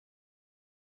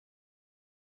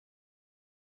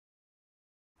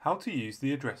How to use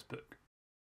the address book.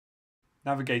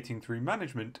 Navigating through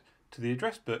Management to the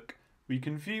address book, we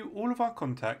can view all of our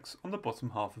contacts on the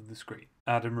bottom half of the screen.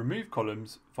 Add and remove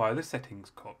columns via the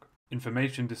Settings cog.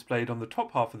 Information displayed on the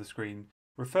top half of the screen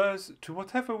refers to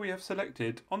whatever we have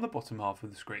selected on the bottom half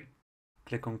of the screen.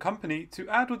 Click on Company to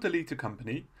add or delete a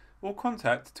company, or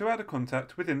Contact to add a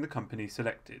contact within the company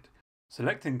selected.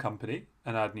 Selecting Company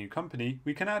and Add New Company,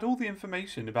 we can add all the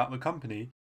information about the company,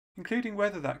 including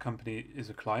whether that company is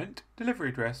a client, delivery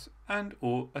address,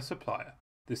 and/or a supplier.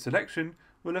 This selection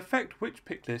will affect which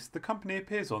pick list the company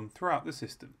appears on throughout the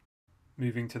system.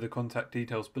 Moving to the contact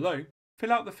details below,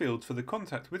 fill out the fields for the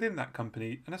contact within that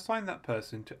company and assign that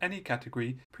person to any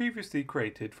category previously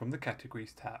created from the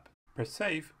Categories tab. Press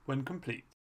Save when complete.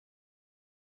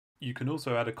 You can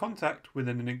also add a contact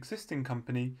within an existing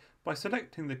company by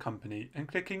selecting the company and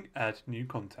clicking Add New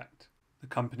Contact. The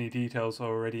company details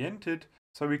are already entered,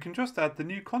 so we can just add the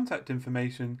new contact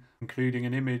information, including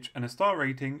an image and a star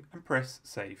rating, and press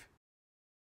Save.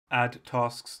 Add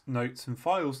tasks, notes and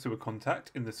files to a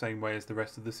contact in the same way as the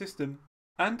rest of the system,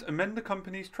 and amend the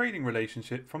company's trading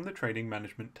relationship from the Trading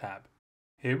Management tab.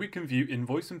 Here we can view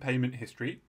invoice and payment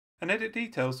history, and edit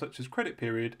details such as credit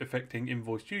period affecting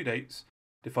invoice due dates,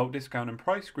 default discount and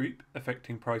price group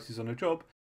affecting prices on a job,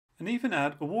 and even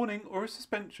add a warning or a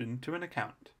suspension to an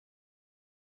account.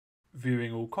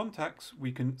 Viewing all contacts,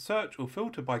 we can search or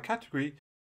filter by category,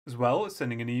 as well as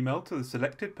sending an email to the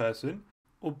selected person,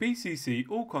 or BCC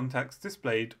all contacts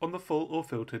displayed on the full or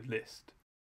filtered list.